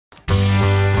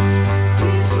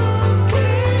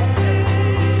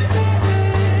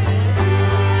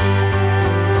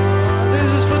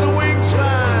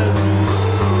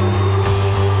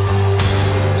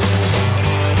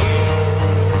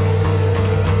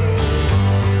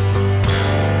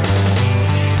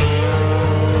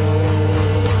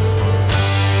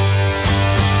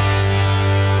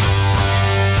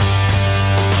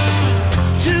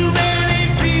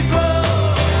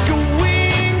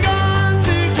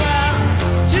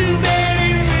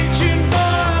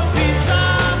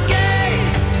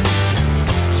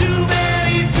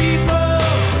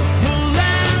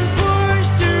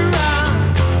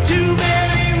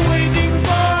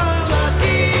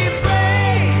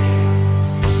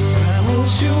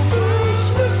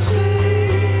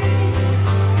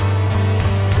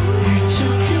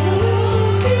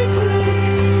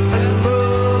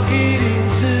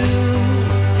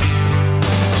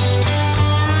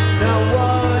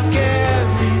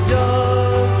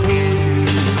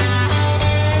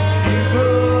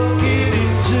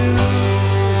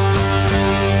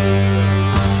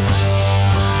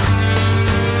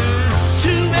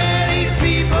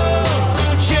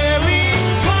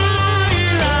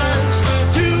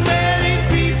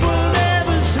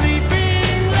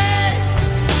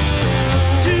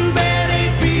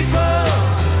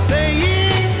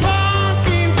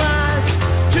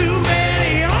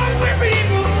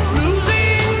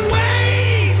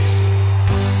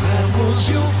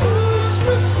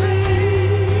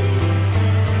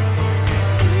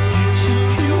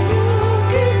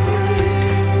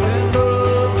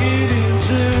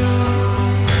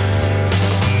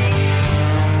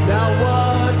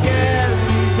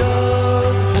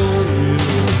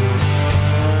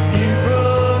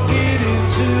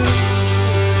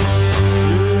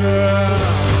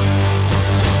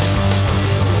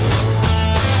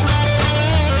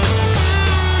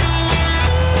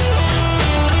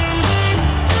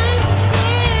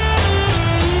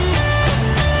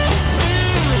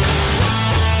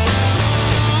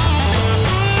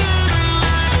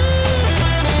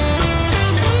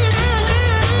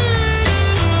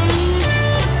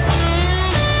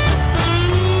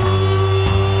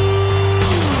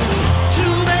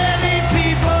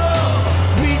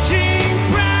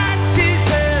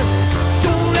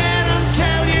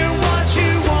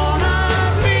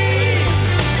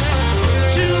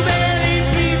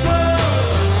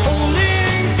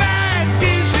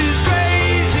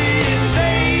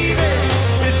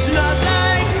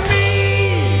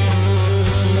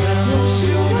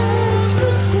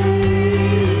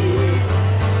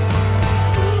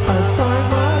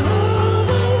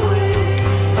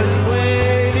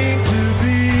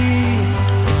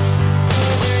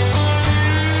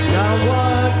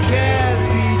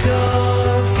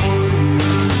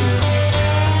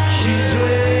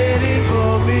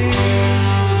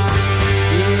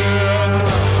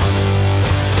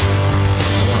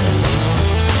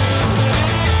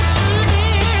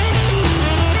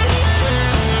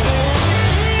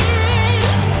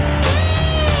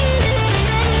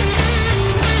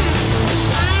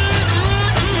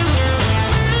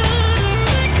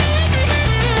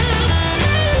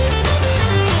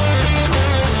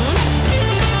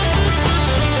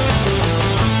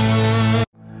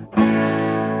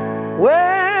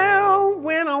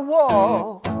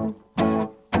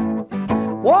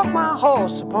Walk my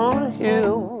horse upon a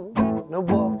hill, no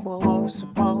walk my horse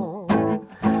upon.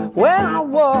 When I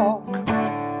walk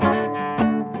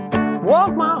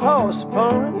my horse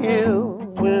upon a hill,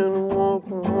 when I walk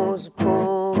my horse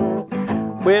upon.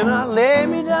 When I lay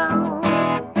me down,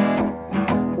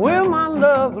 will my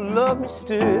lover love me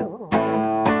still?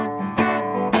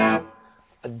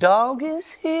 A dog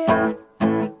is here,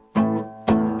 a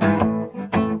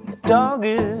dog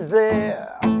is there.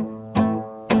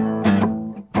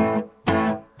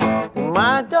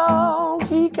 My dog,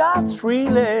 he got 3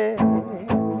 legs,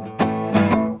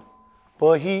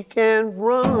 but he can't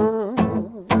run.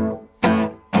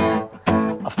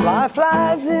 A fly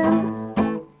flies in,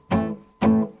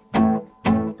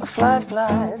 a fly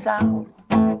flies out.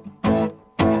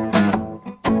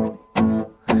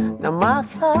 Now my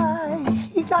fly,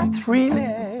 he got 3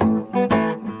 legs,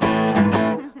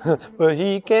 but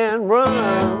he can't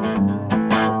run.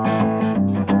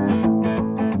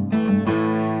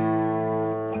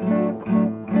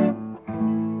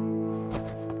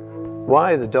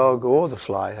 Why the dog or the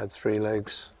fly had 3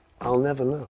 legs, I'll never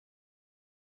know.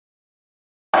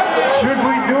 Should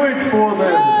we do it for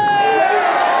them?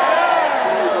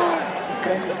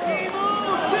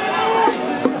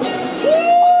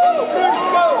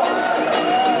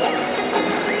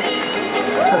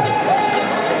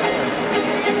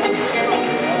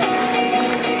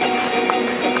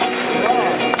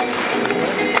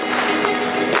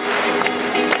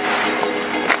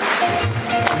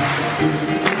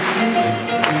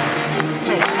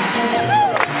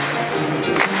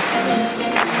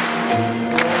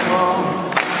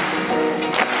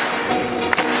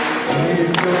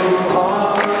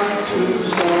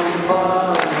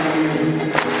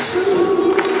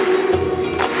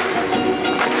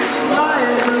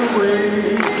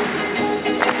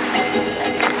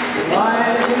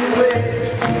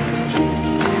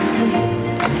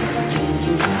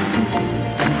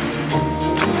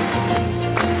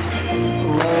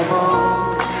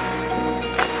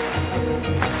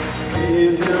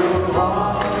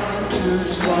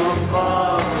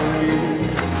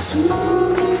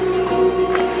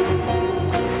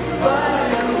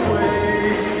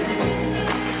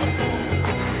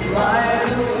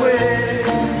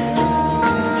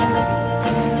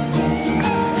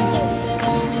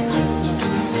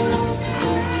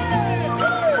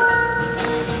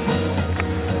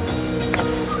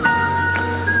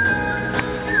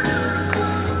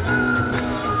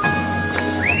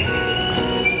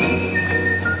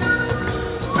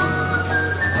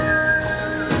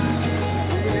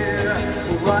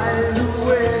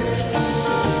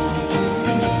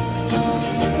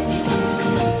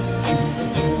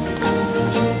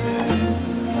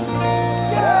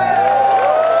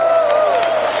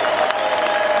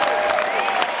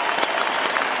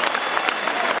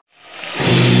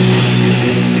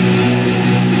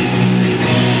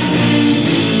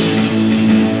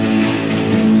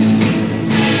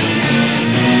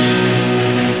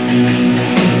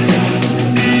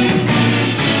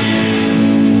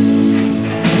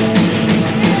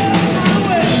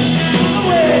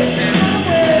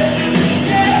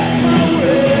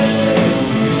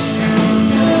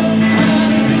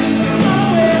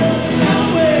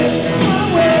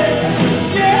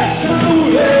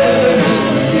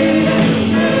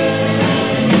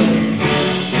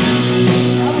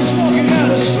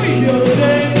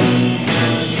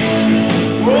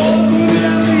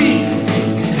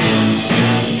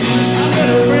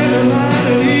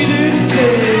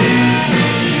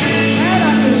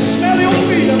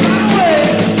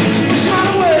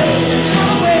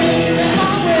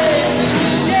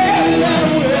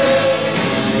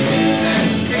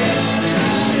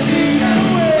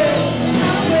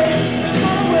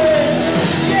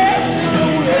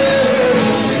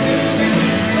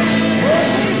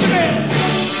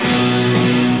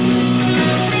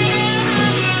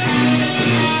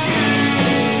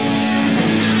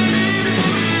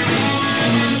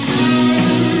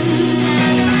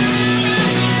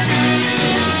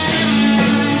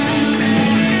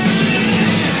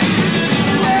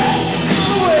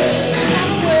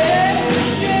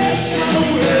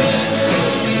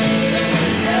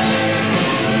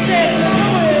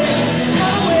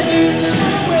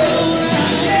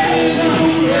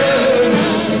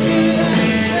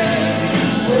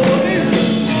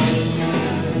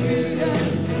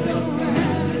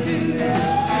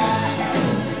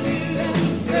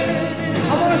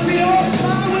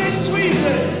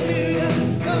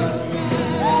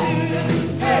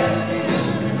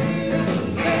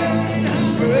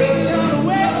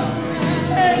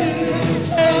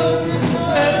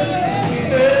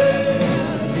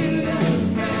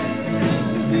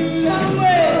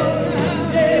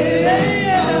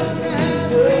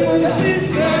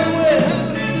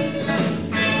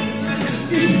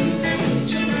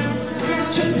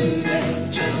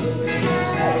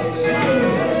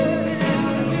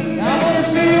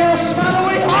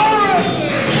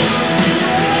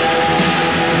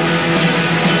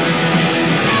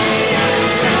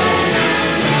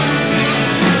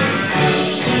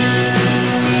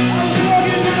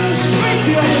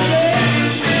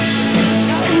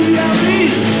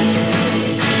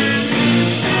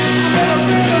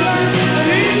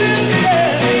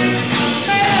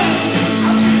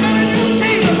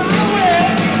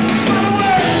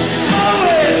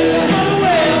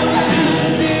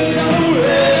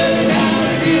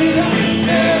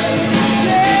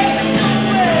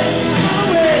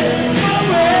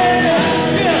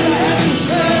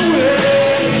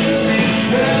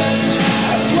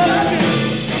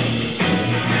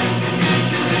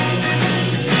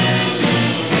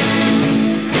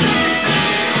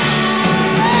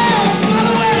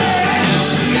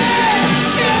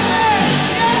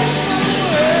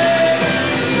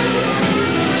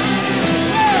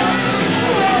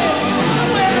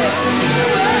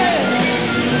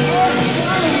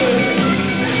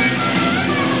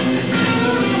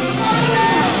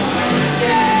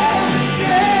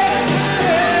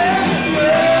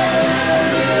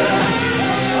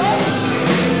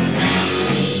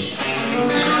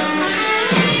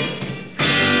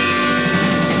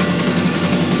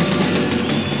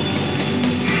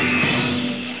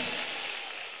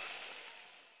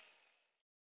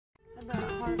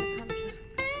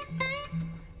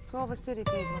 all the city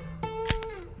people.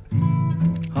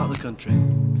 Heart of the country.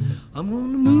 I'm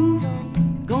gonna move,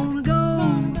 gonna go,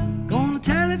 gonna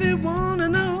tell everyone I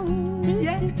know.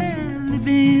 Yeah,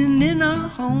 living in a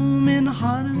home in the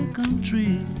heart of the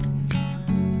country.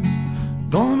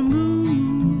 Gonna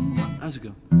move. How's it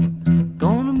go?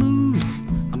 Gonna move.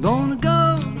 I'm gonna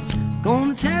go.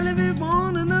 Gonna tell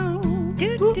everyone I know.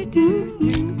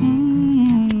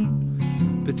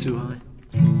 Bit too high.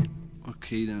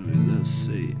 Okay then, let's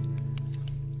see.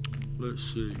 Let's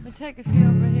see. We'll take a few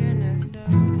over here now, so.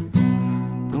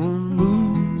 Gonna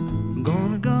move. I'm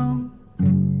gonna go.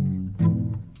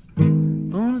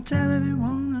 Gonna tell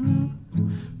everyone I know.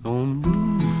 Gonna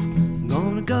move. I'm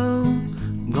gonna go.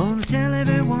 I'm gonna tell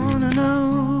everyone I know.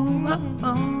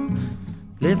 Oh.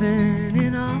 Living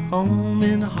in a home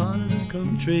in the heart of the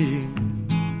country.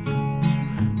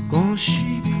 Gonna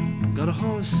sheep, got a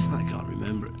horse, I can't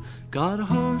remember it. Got a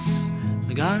horse,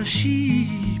 I got a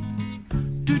sheep.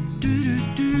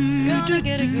 Gonna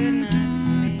get a good night's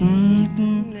sleep.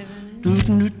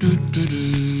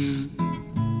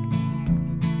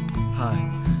 Hi,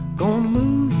 gonna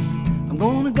move, I'm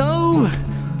gonna go,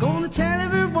 gonna tell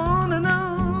everyone I know.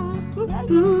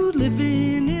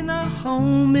 Living in a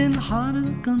home in the heart of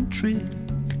the country.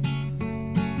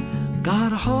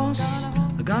 Got a horse,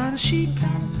 I got a sheep.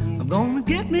 I'm gonna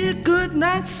get me a good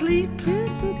night's sleep.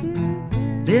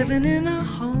 Living in a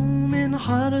home in the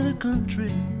heart of the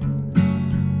country.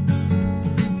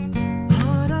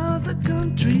 Heart of the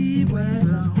country where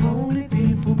the holy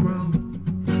people grow.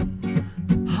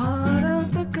 Heart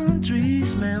of the country,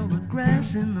 smell the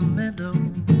grass in the meadow.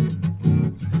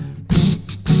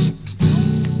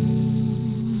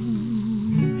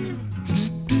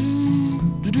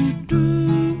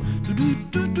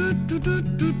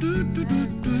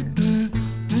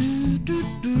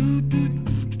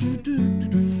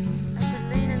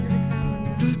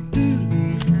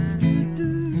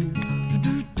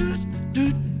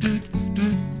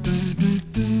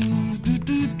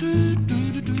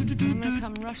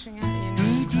 Rushing at you now.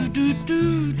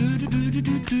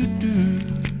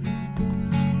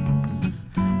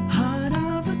 Heart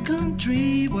of the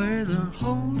country where the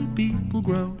holy people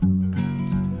grow.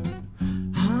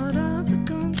 Heart of the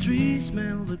country,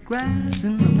 smell the grass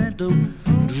in the meadow.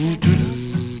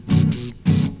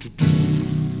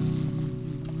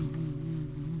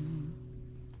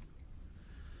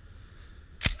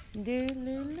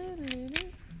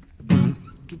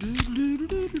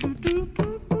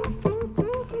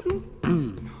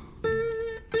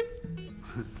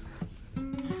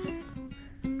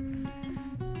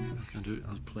 I'll do it,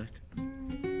 I'll play.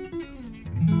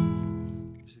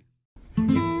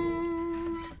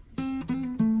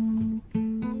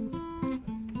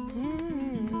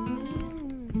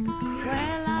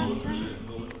 Well, I say.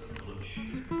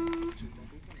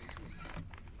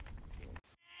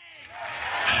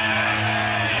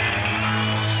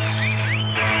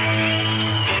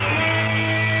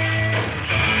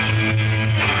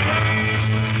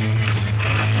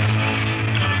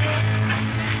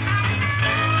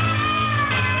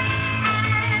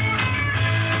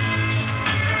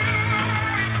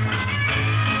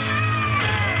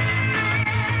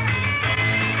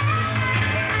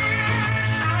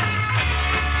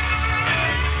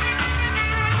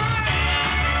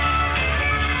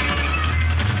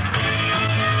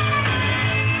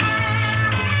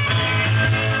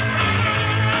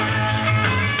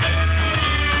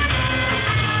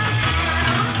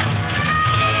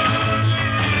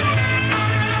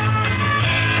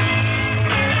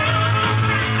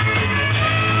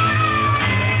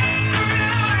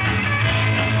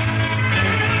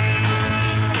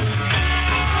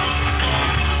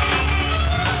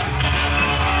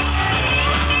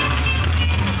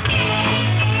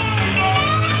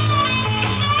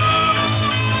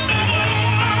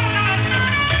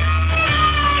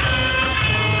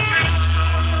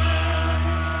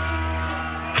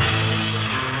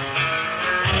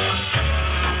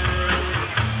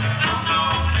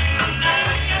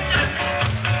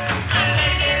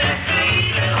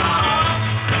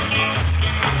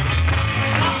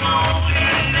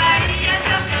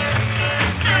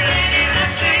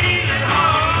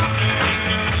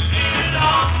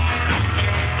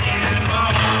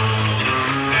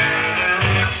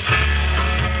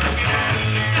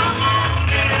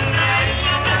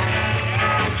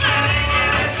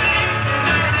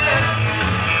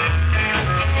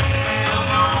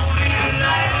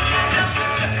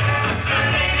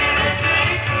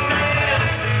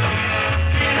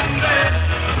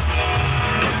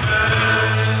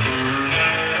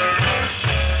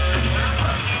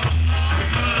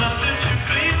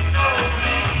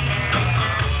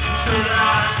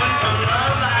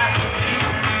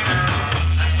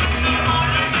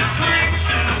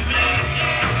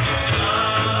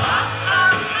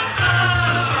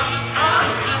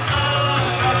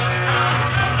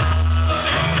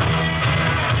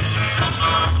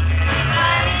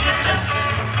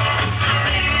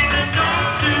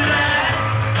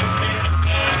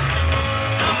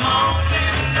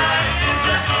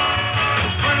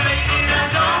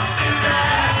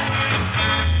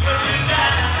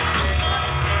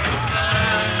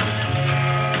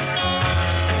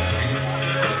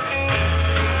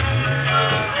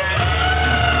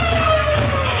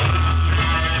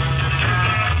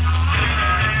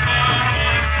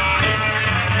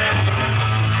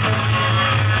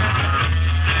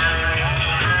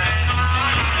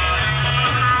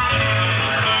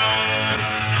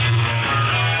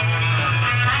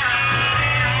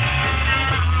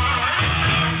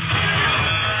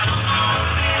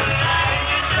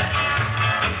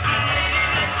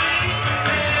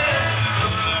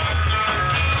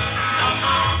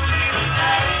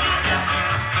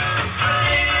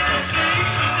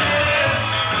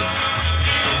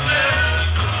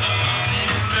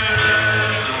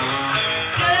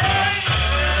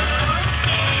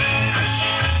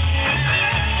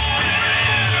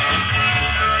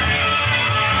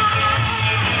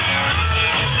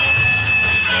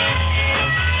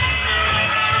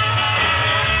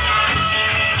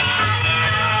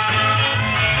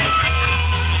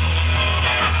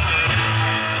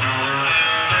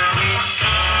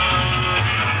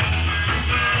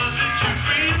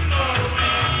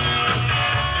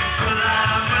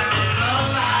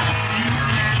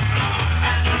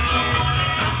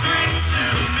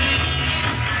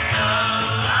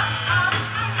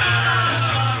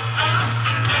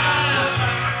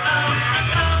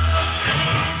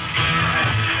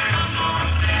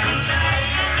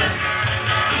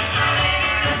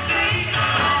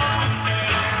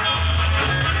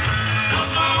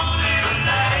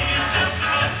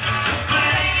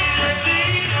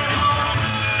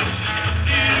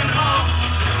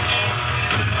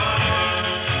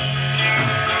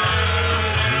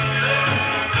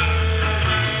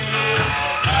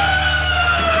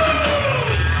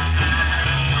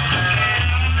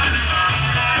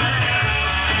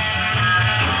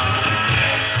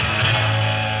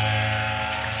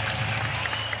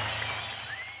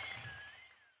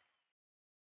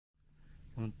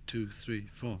 1, 2, 3,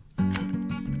 4.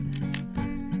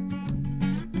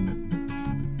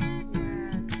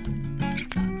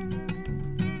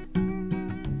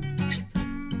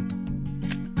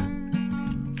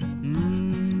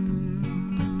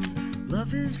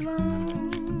 Love is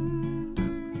long,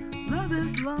 love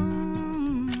is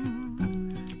long,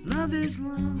 love is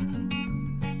long.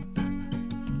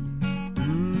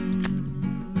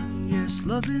 Yes,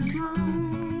 love is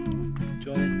long.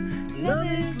 Joy.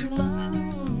 Love is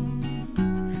long,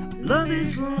 love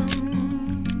is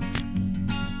long.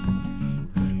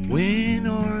 Win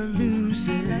or lose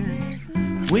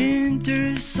it,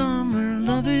 winter, summer,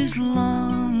 love is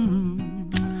long,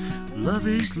 love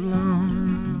is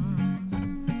long.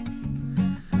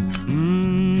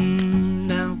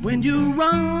 Now when you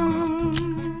run,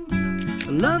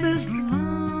 love is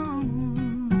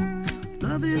long,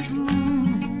 love is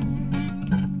long.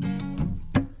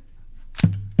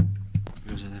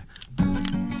 Goes in there.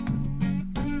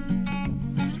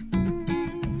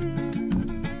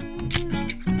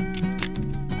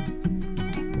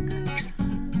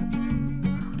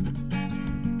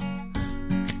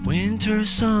 Winter,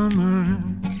 summer,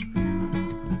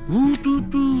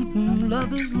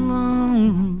 love is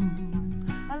long,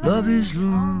 love is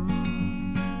long.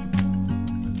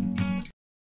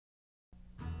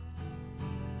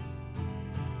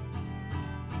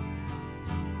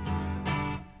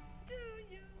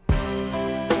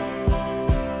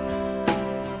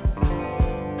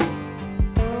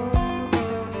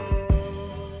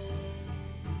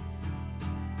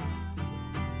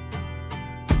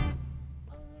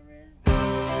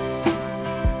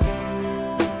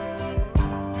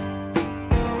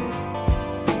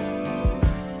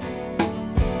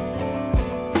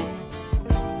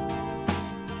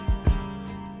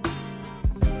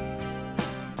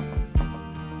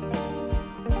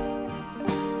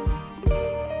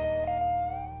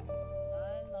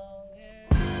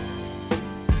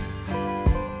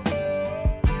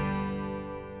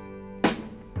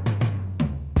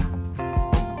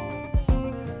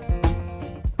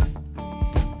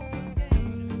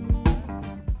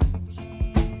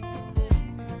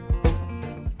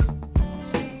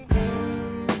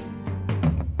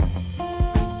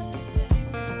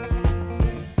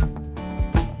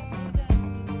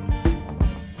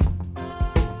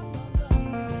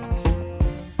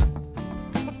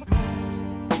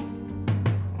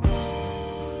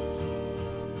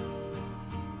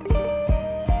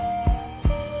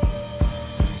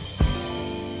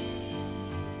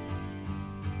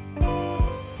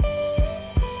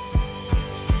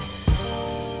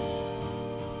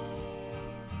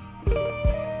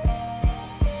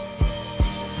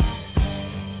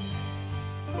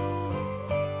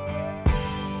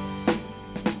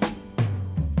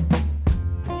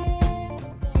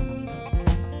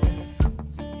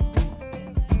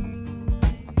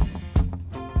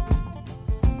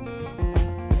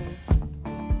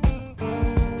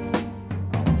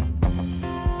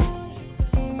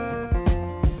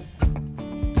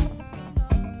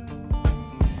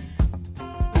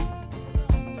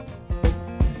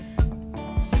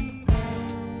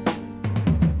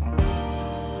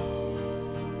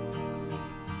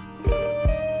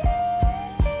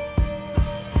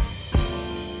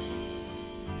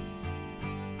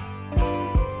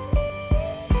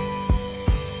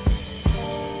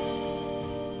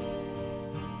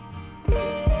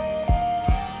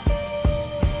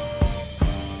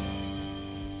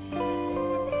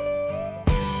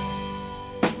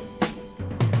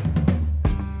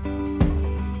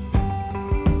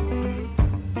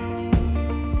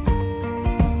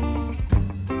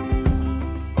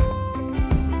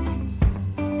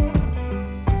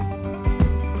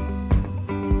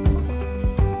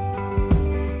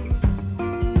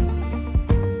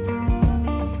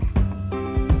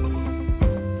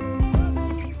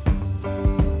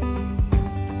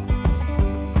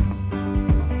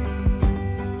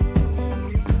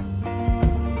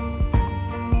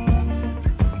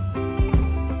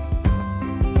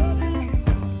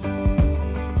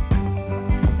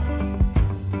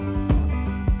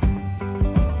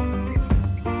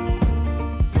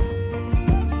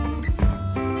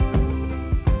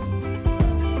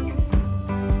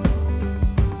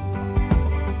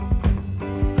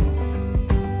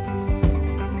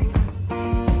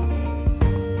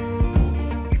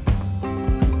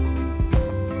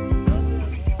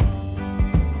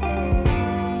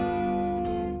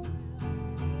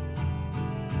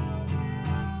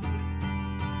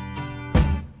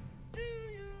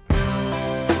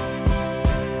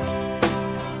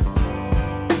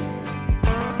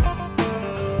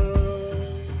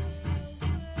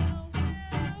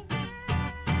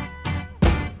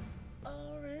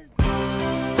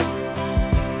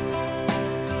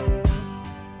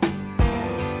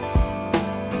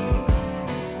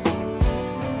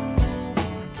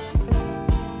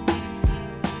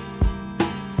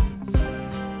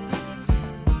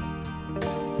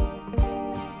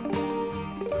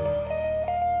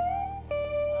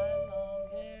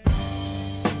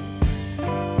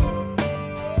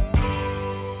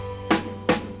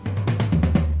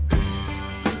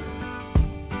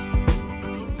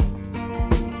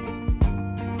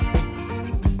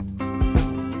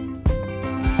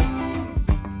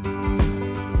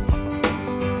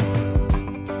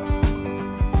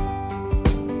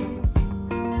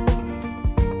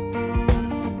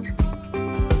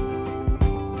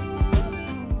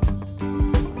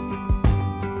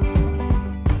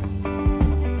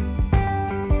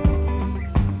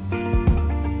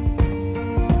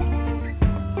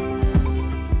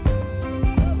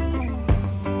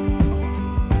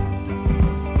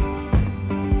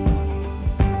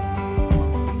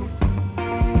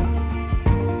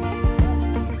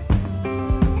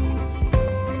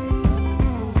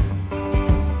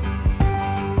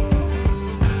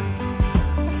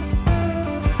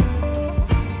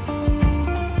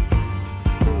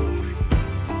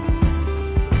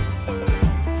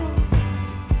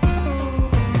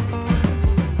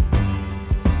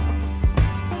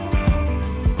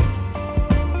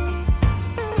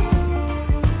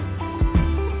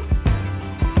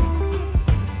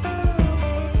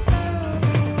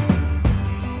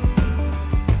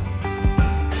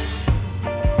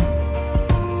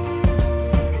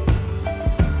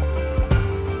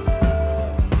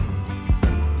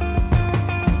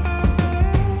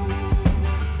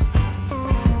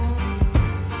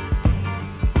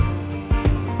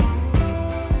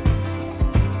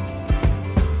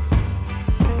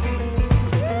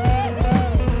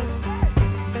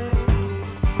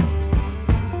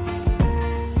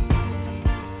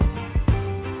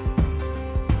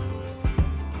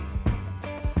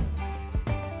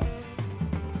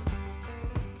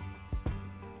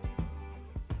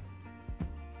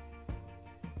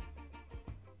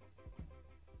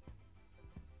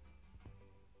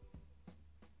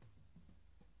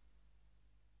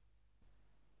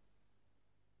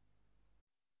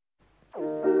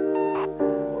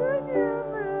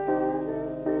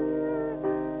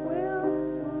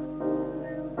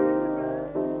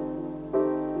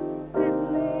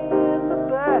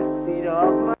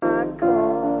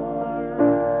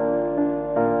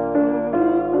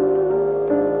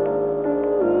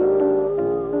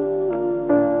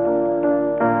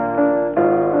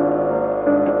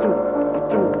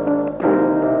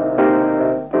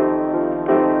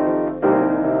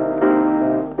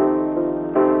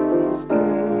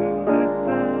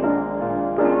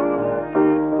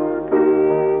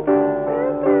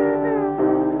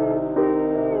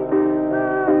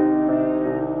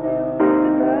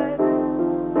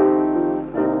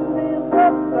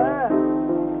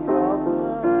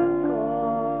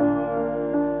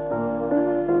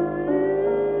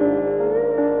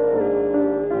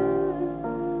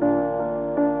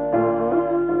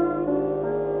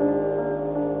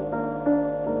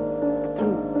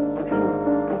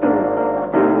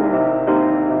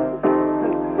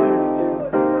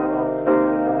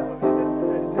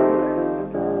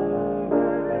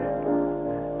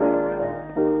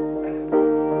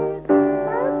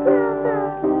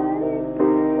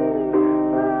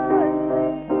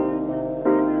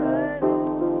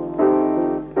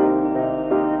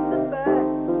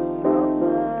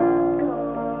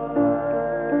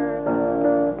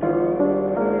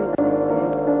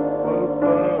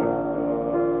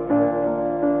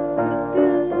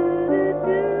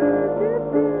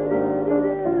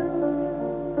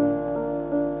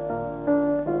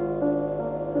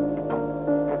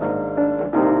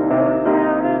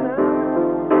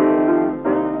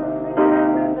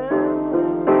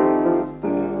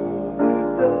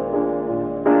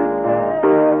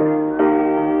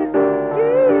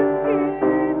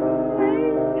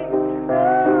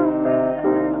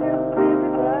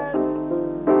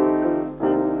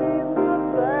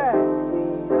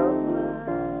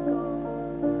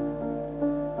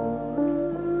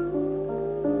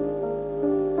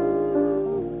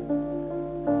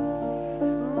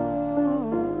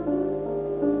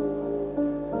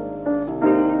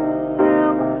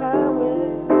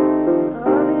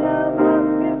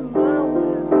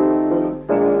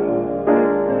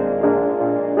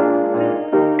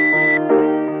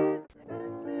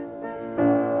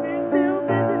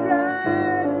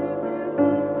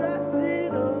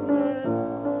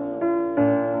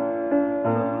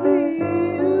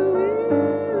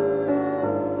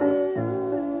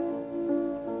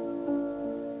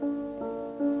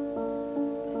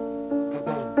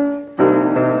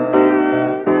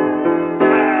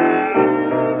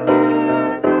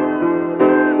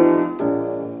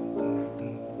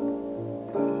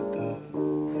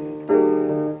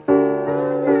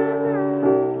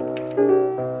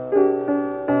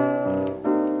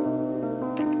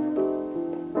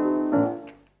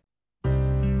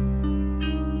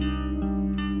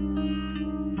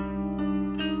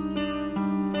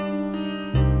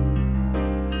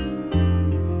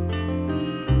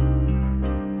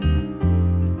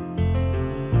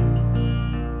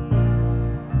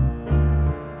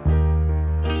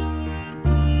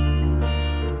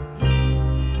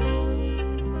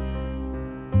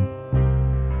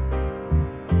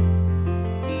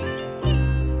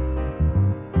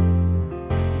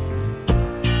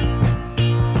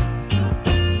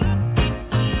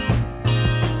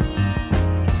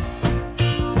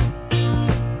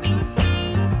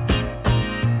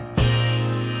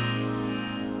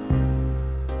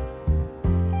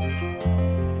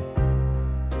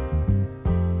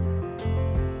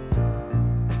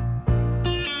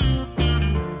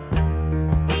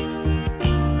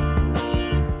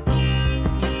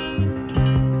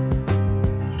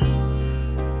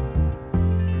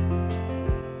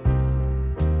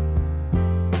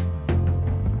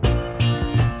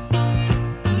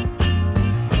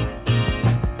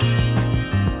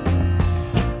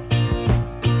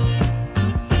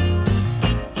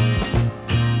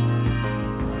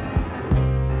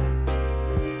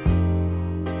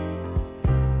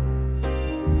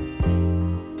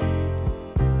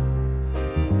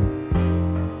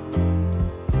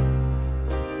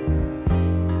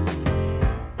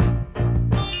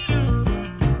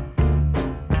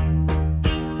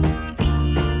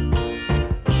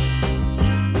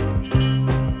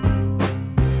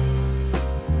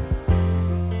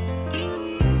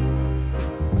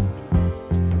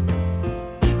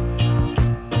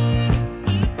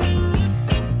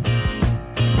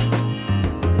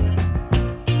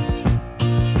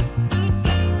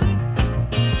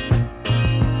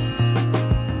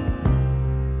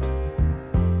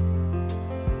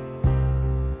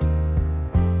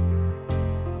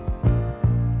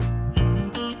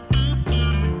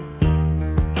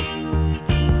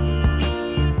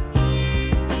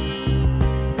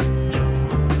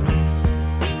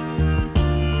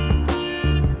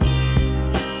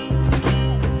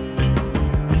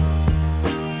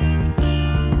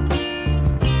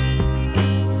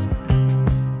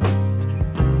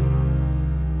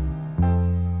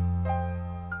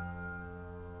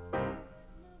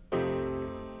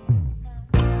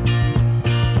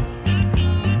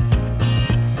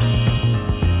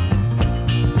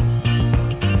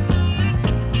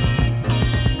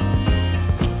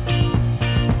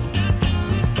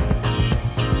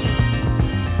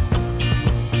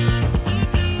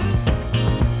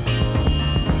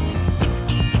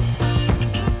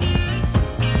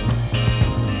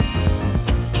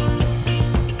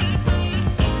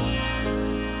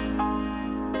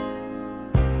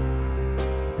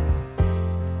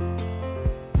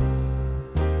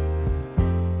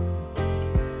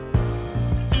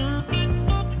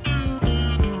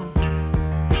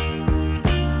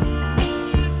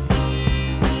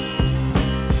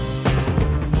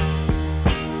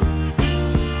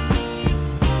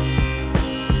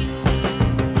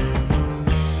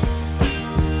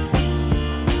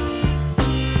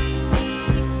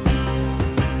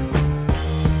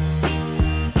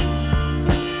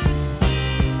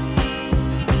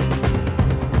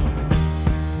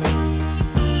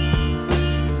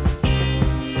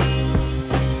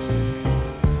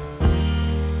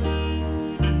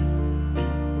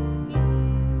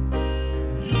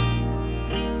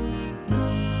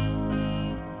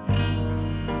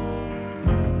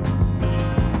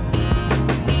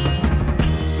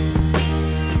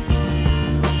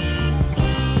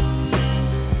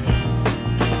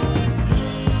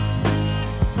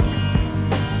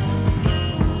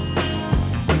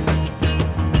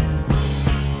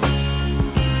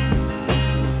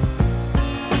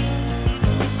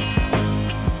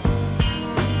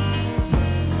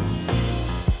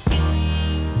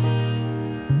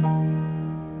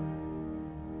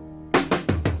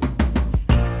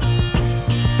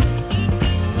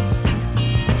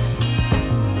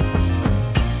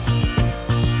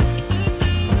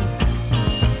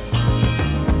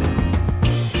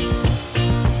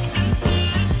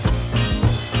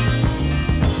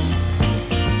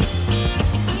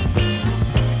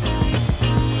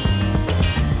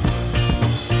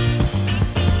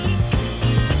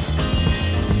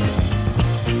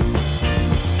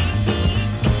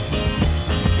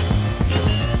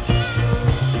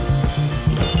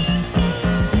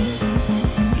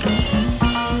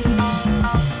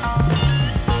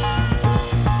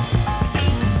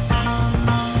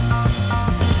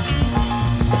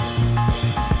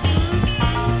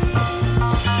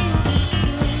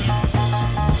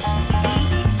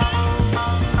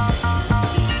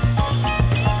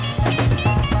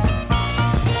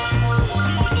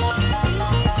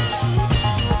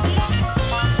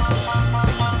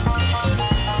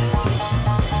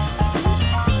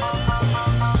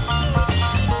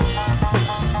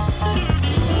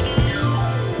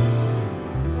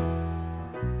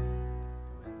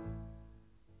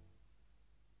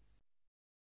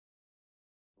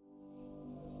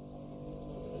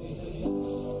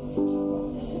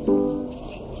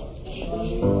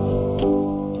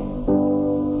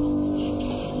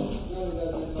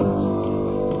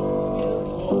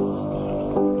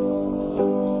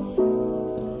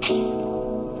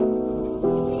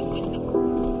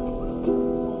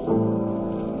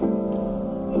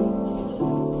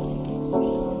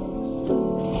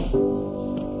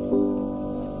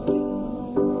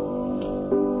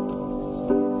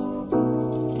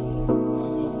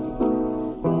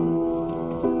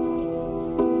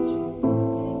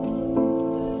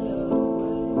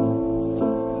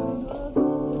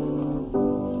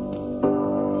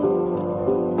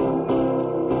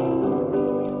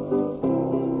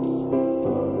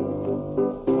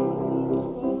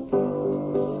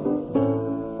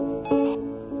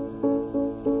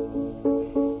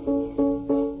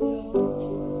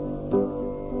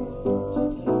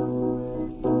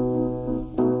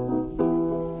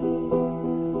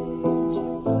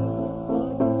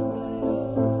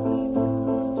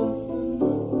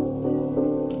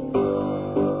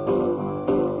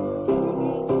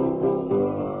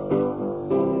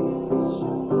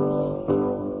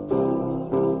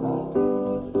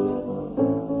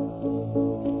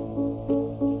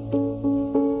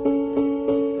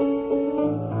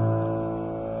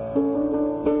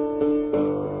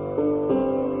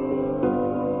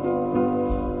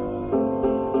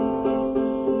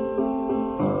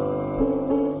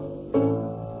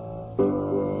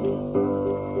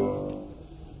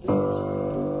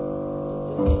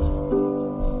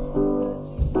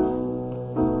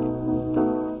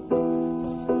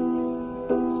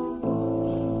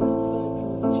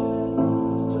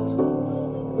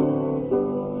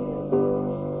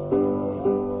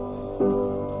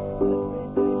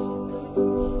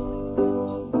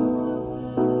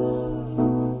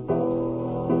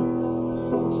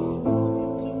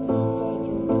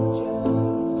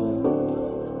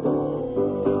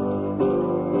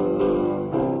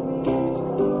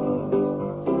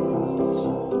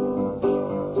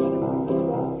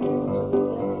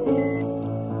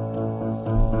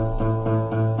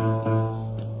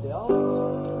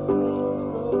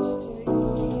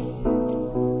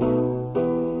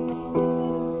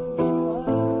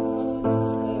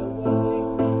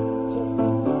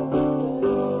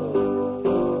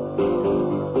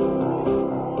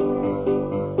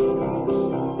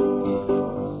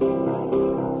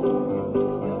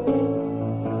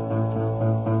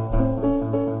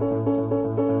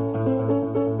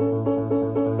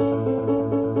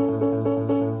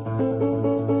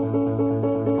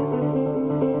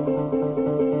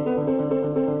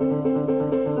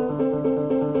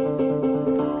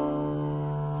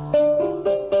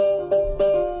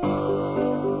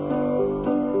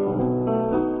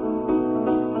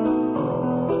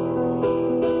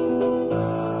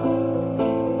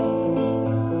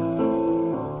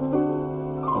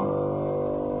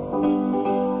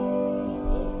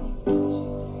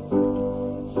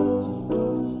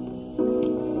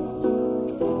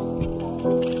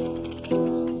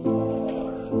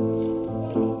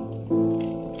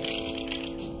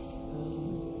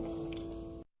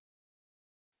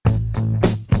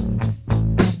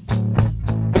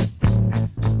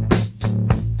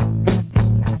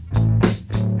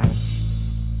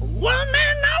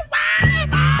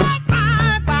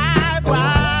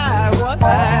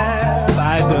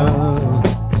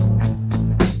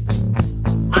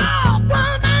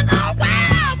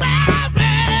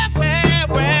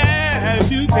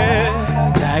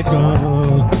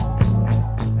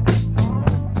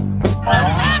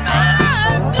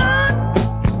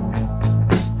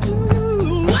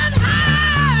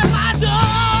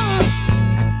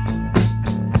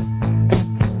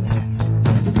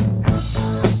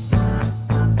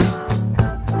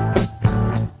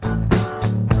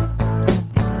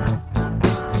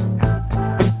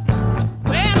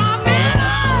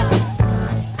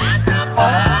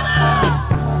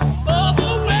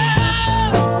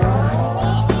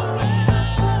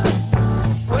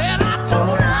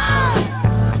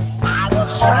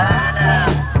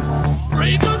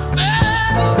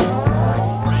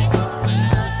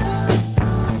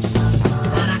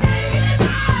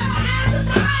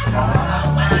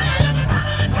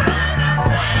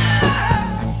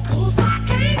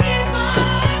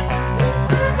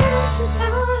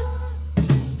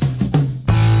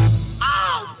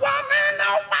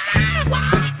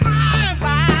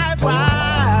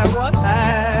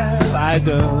 I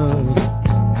done.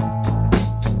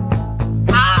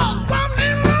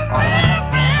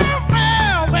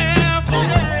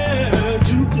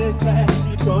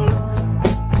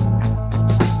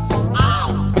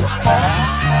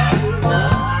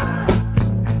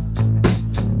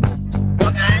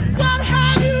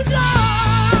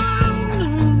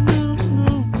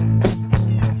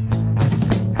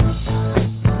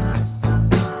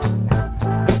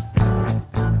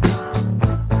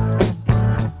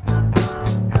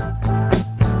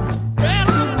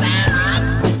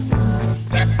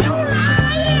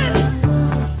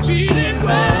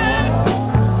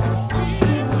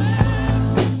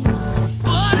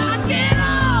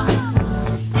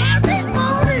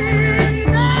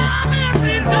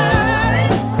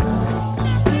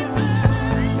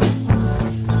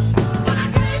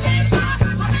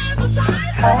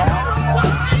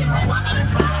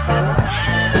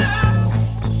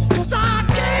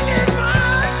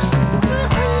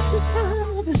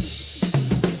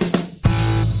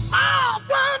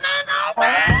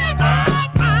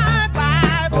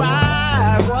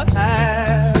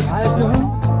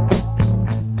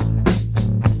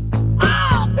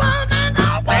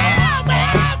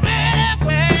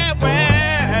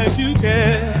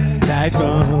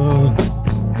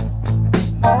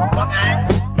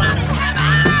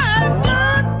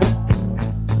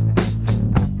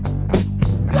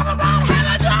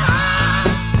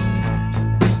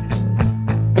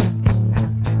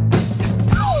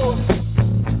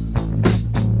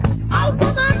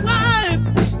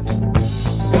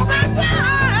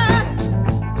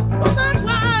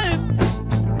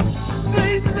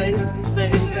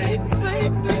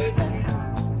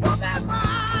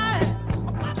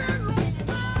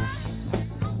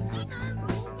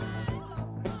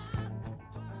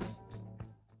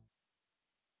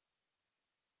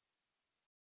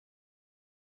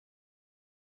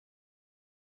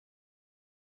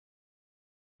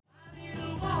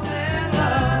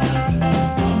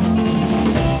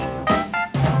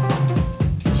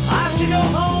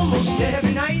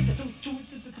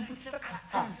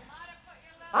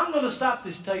 I'm going to stop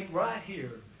this tape right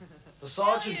here for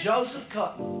Sergeant Joseph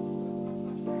Cotton.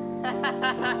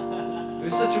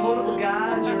 He's such a wonderful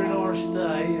guy during our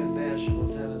stay in Nashville,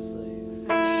 Tennessee.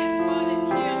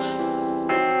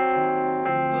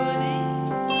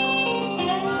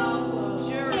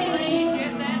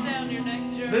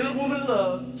 Little woman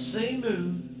love, see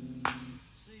moon,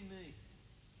 see me.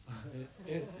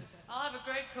 I'll have a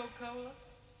great Coca-Cola.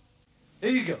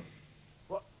 Here you go.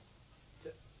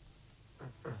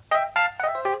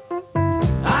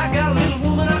 I got a little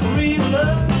woman I can really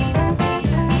love.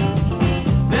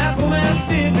 That woman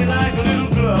fit me like a little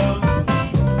glove.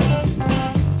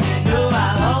 You know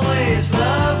I'll always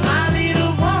love my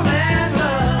little woman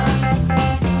love.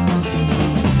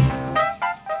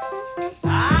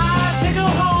 I take her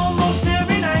home most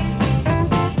every night.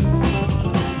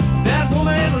 That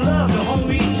woman love to hold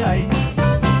me tight.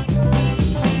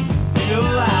 You know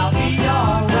I'll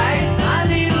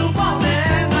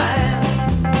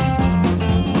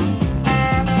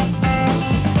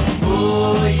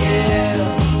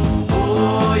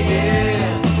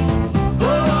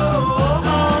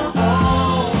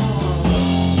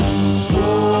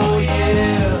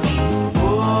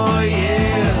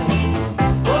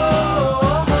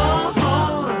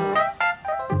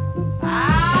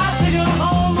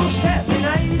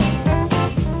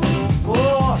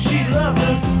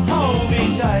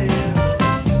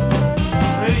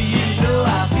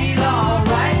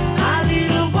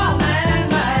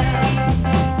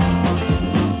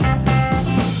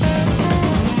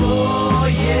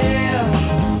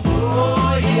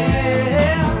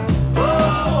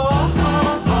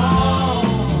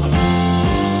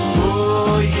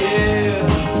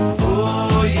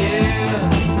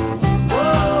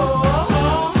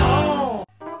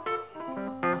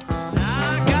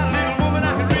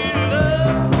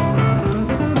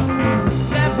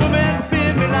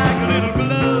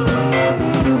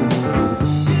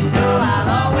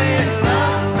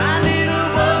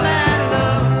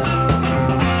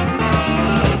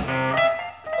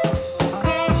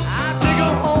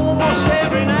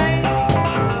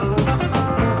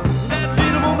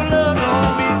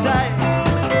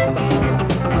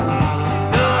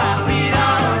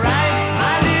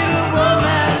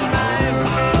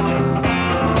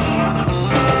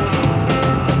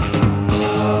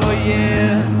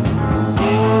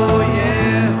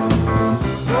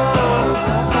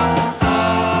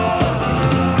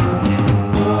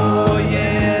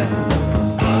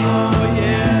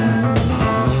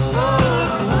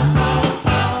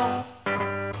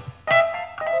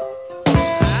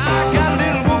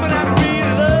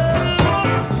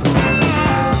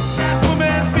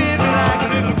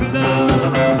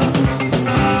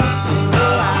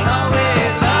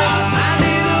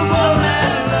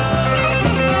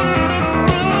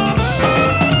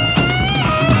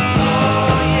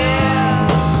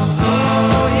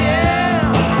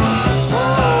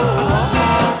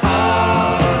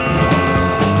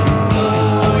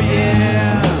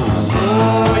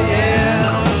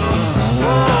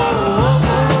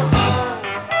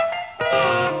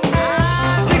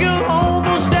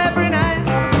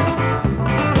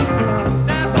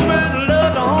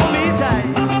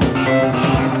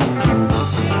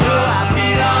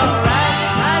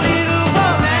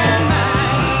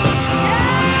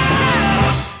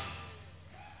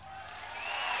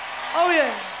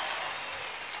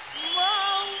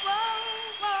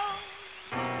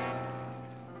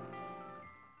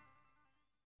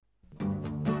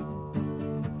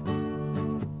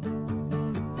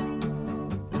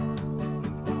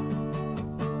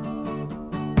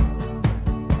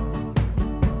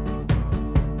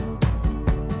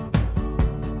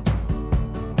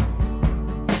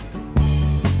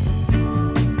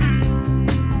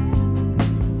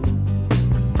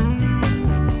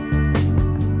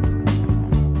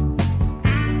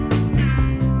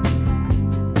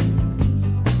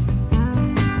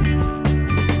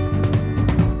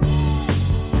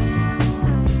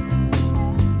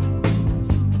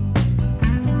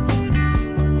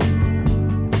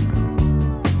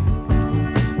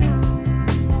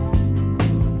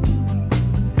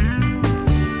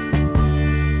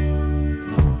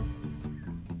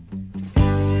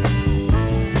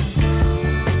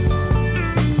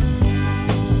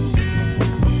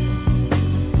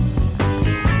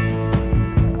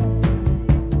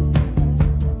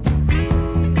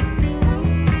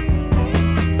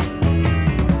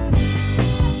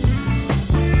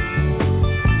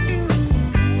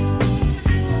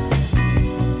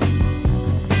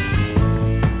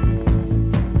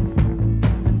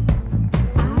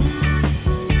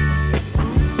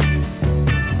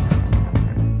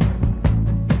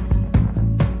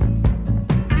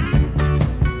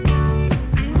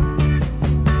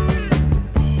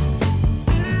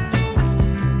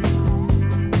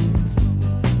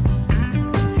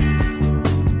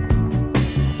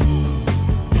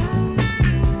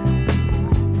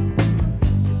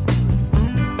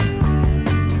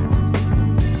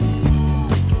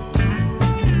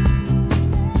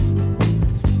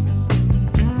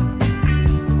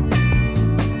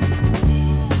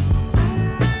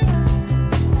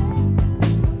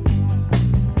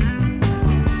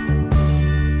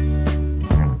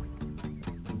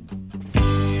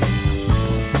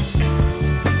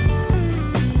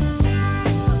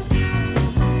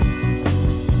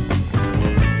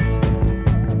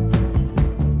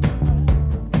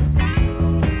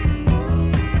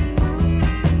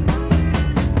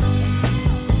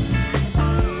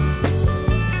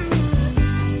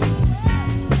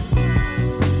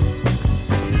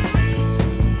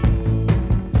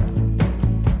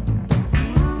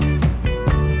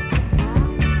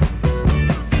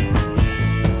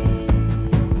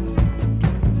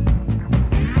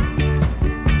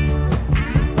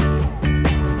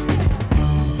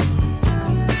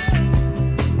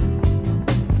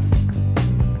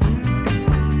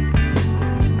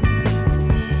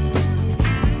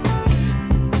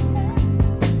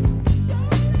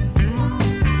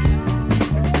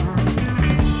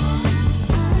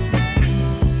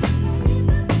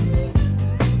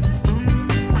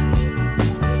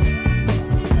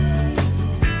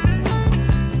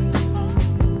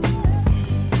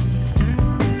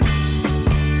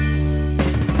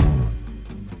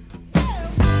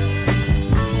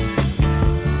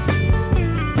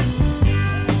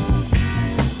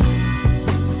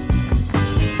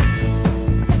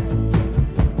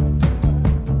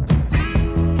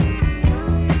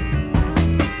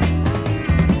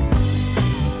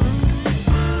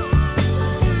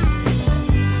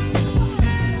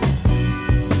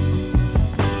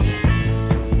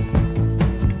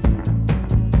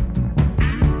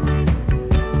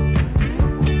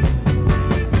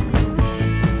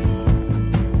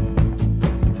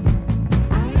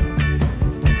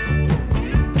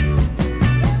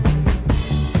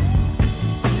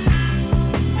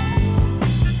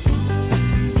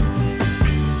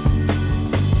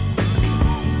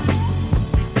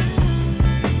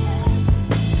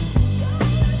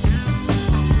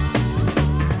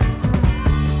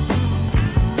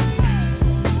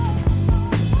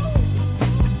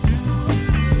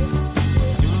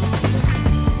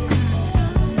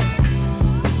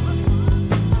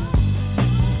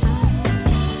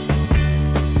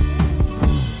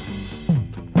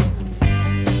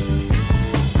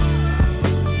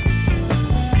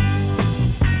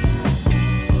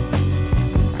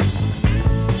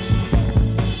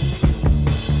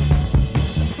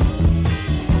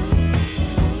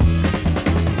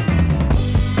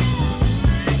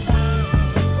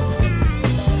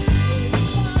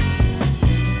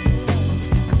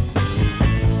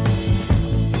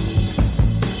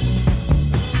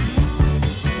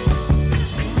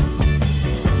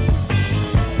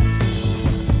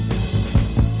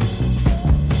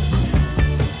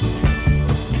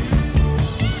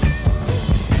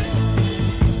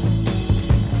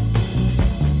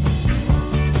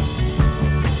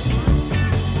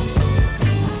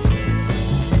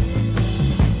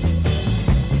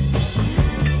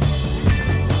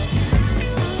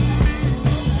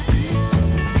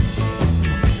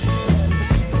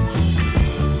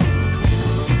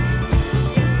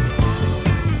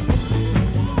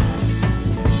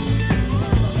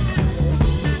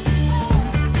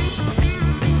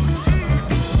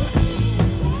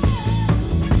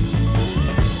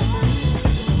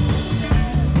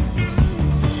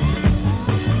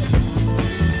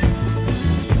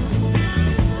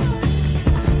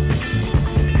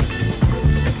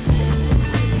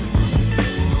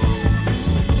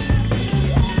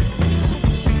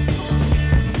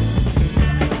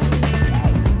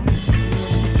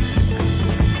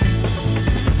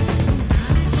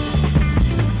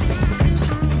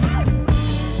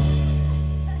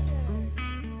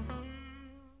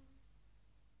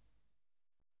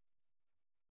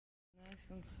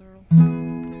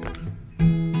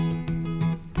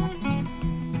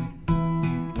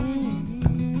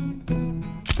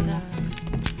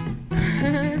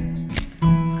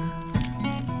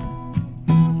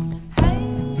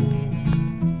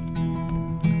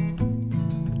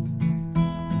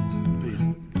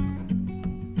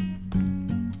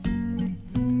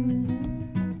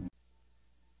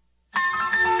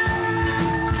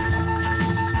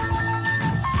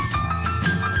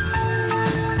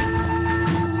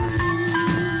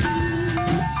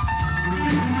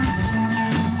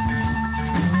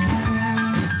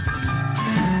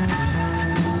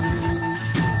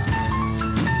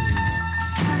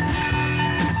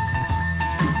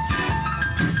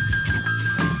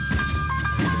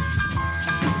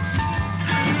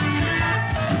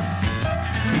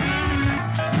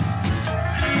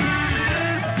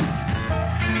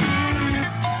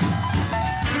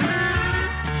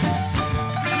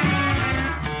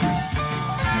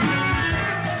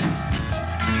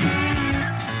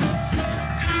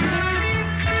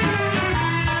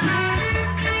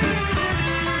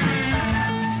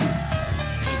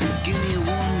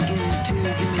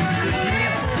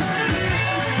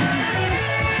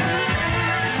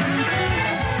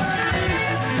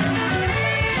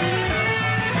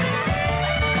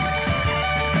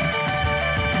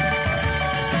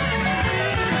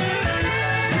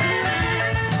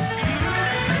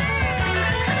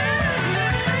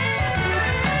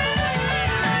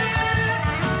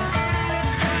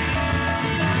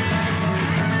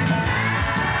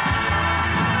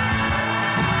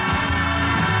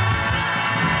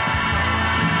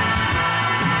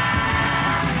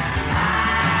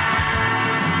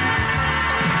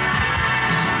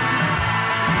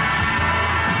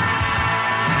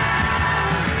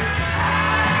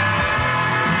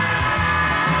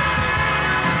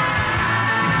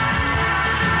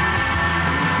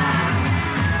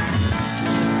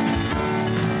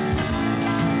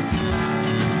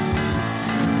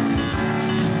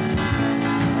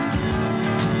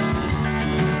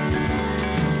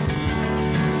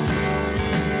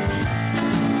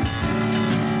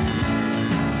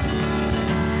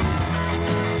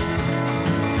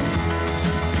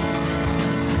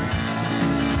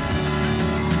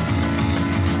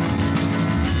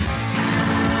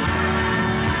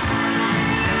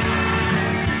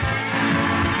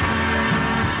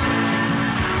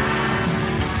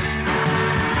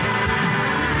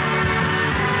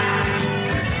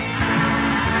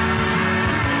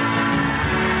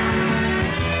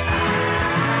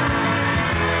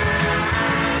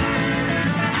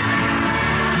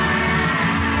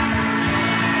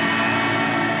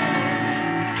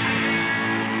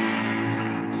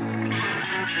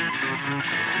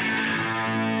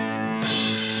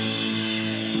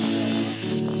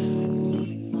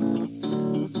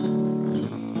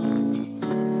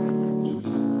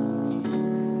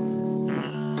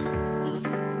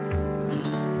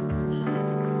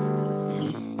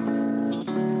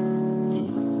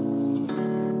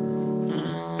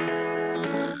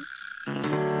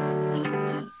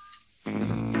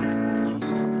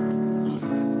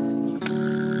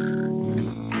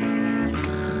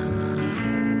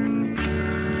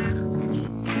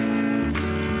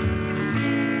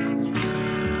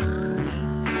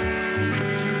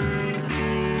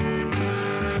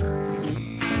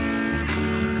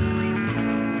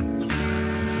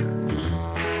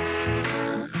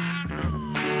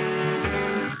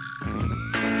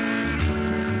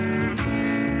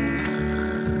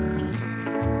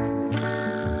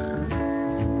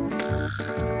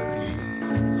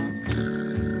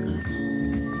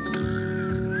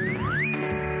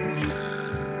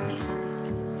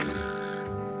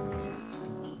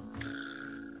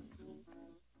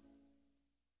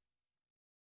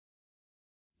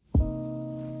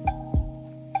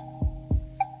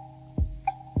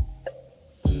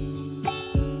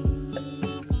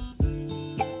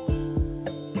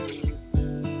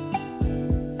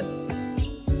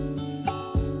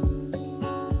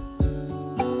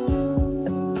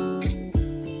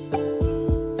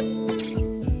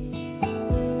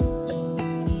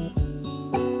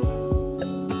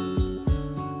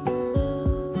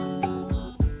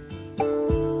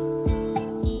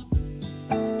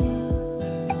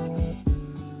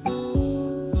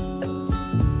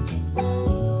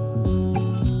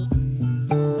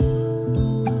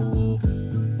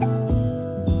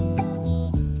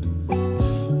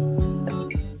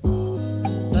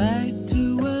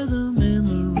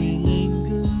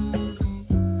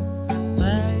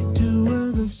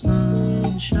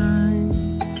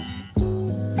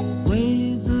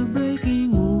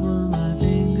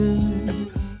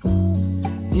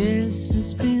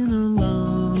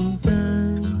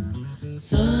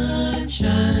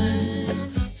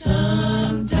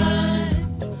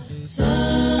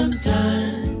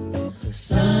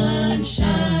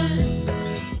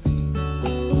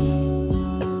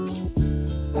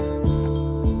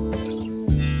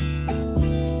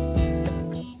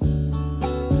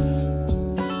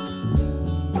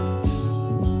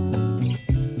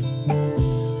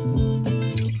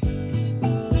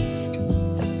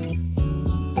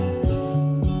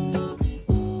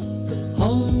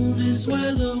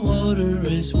river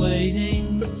is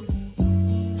waiting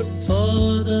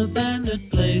for the band that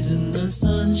plays in the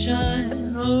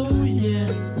sunshine. Oh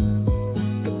yeah.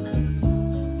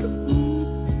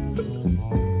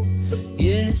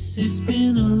 Yes, it's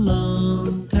been a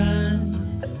long time.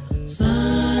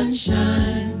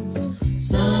 Sunshine,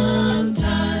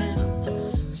 sometimes,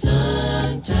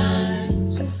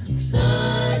 sometimes,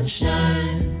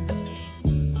 sunshine.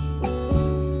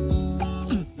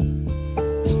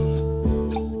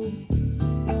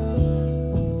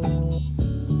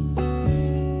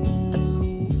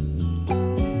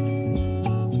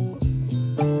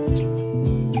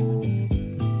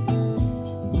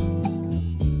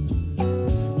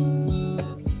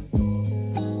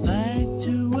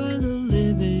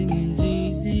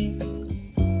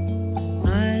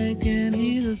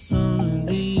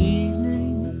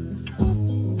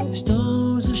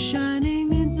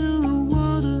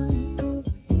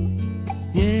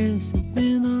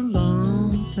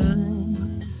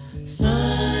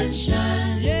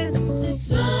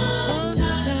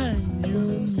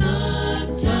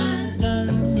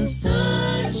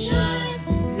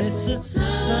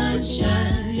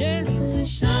 Sunshine,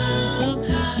 yes,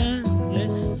 sometimes,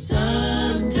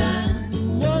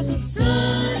 sometimes,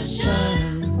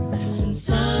 sunshine,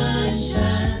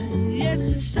 sunshine, yes,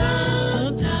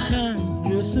 sometimes,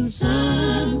 yes,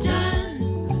 sometimes,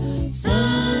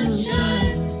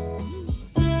 sunshine.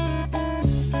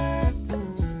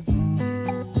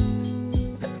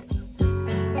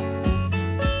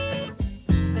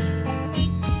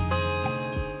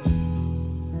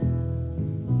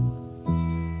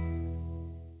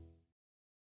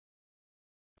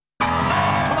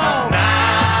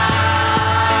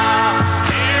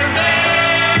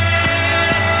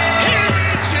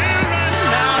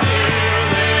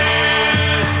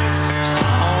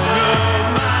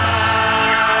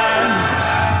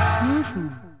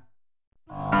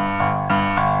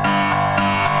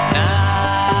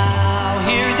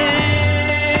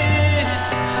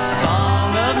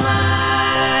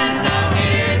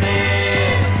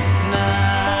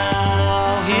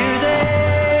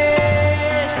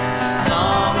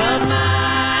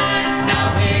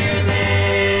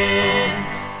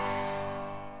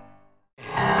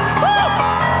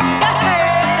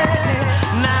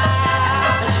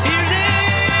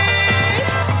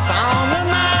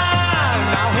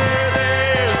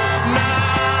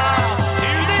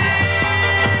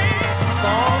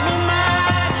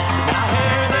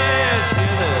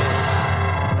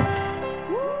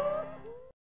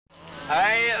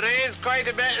 Quite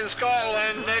a bit in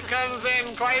Scotland. It comes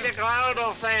in quite a cloud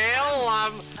off the hill.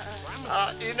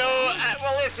 You know,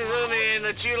 well, this is only in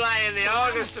the July and the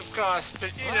August, of course,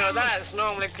 but you know, that's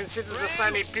normally considered a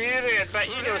sunny period. But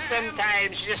you know,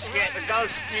 sometimes you just get the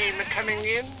Gulf Stream coming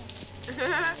in. When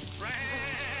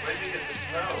do you get the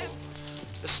snow?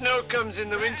 The snow comes in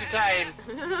the winter time.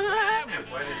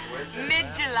 When is winter?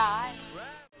 Mid-July.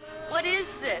 What is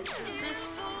this?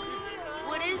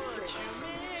 What is this?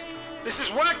 This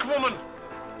is work, woman.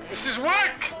 This is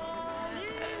work.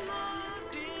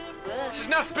 This is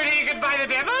not beleaguered by the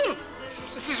devil.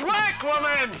 This is work,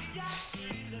 woman.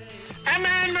 A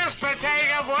man must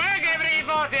partake of work every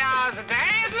 40 hours a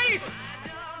day at least,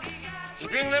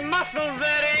 keeping the muscles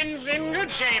therein in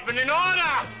good shape and in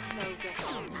order. No good.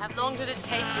 How long did it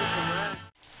take you to work?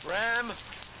 Ram.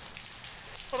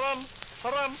 Rum,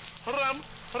 rum, rum,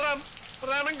 rum.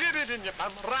 Ram and get it in your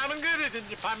palm, ram and get it in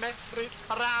your palm, ram,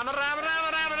 ram, ram,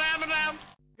 ram, ram, ram, ram.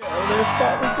 We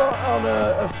got on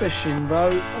a fishing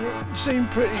boat, and it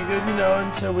seemed pretty good, you know,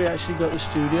 until we actually got the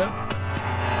studio.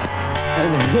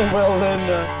 And well then,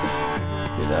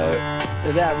 you know,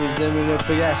 that was then when the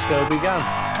fiasco began.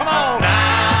 Come on!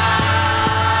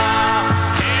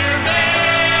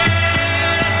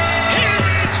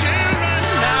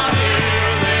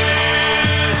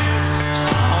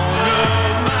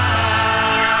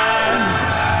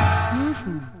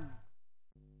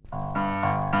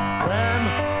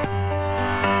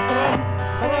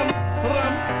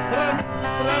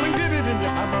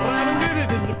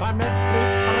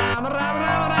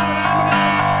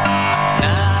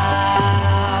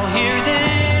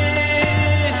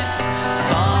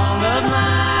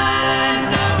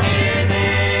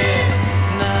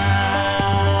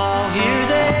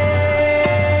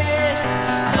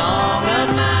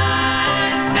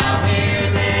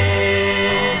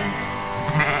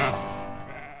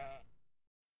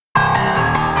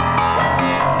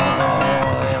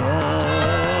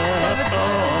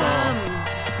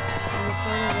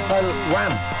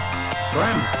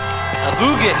 Ram. A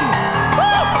boogie.